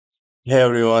Hey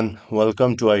everyone,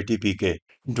 welcome to ITPK.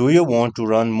 Do you want to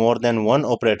run more than one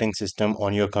operating system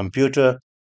on your computer,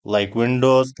 like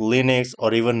Windows, Linux,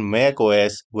 or even Mac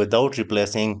OS, without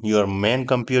replacing your main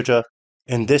computer?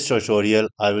 In this tutorial,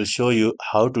 I will show you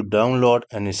how to download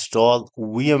and install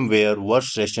VMware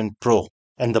Workstation Pro.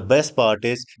 And the best part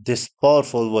is, this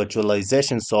powerful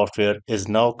virtualization software is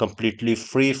now completely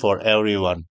free for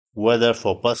everyone, whether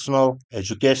for personal,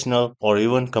 educational, or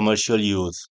even commercial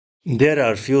use. There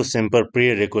are few simple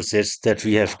prerequisites that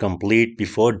we have complete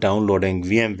before downloading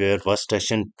VMware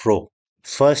Workstation Pro.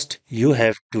 First, you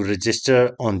have to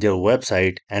register on their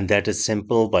website, and that is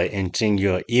simple by entering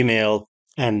your email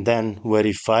and then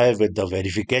verify with the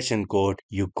verification code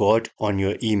you got on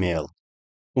your email.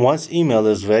 Once email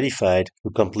is verified,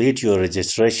 to complete your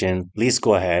registration, please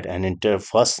go ahead and enter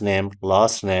first name,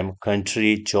 last name,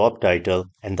 country, job title,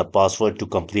 and the password to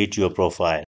complete your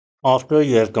profile. After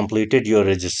you have completed your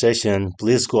registration,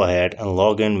 please go ahead and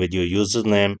log in with your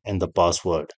username and the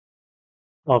password.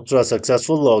 After a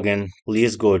successful login,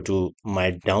 please go to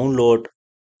My Download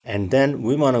and then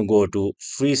we want to go to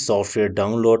Free Software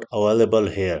Download available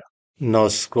here. Now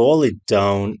scroll it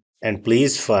down and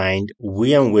please find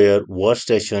VMware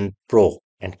Workstation Pro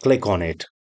and click on it.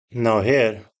 Now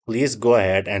here, please go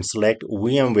ahead and select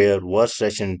VMware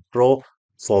Workstation Pro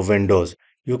for Windows.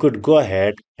 You could go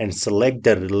ahead and select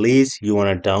the release you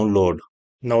want to download.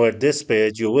 Now at this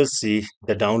page, you will see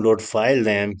the download file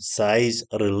name, size,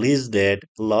 release date,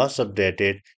 last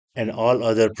updated, and all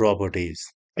other properties.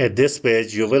 At this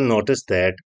page, you will notice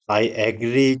that I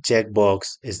agree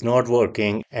checkbox is not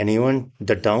working and even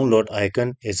the download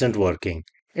icon isn't working.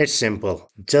 It's simple.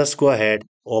 Just go ahead,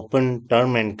 open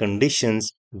term and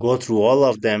conditions, go through all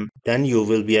of them, then you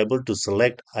will be able to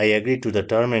select I agree to the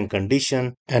term and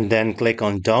condition and then click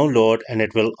on download and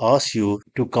it will ask you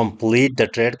to complete the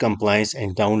trade compliance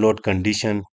and download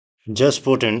condition. Just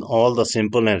put in all the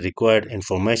simple and required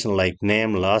information like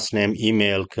name, last name,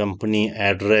 email, company,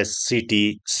 address,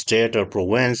 city, state or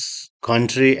province,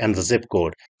 country, and the zip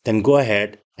code. Then go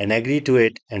ahead and agree to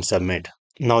it and submit.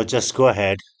 Now just go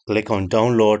ahead, click on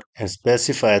download and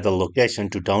specify the location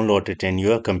to download it in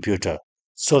your computer.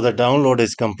 So the download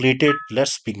is completed.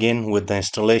 Let's begin with the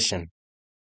installation.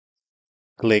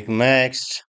 Click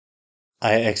next.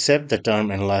 I accept the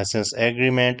term and license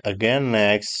agreement. Again,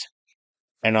 next.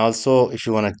 And also, if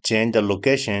you want to change the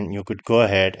location, you could go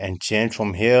ahead and change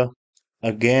from here.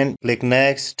 Again, click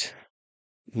next,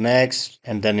 next,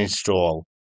 and then install.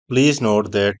 Please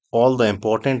note that all the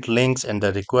important links and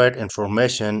the required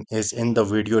information is in the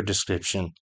video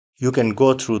description. You can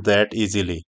go through that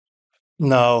easily.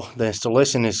 Now the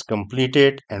installation is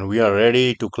completed and we are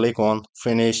ready to click on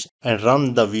finish and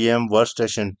run the VM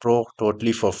Workstation Pro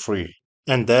totally for free.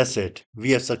 And that's it.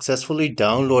 We have successfully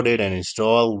downloaded and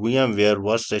installed VMware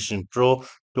Workstation Pro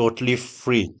totally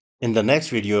free. In the next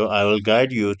video, I will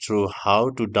guide you through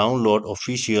how to download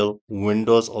official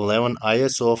Windows 11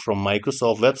 ISO from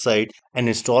Microsoft website and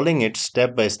installing it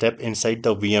step by step inside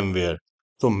the VMware.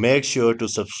 So make sure to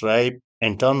subscribe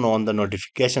and turn on the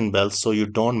notification bell so you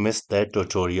don't miss that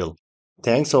tutorial.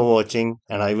 Thanks for watching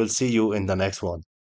and I will see you in the next one.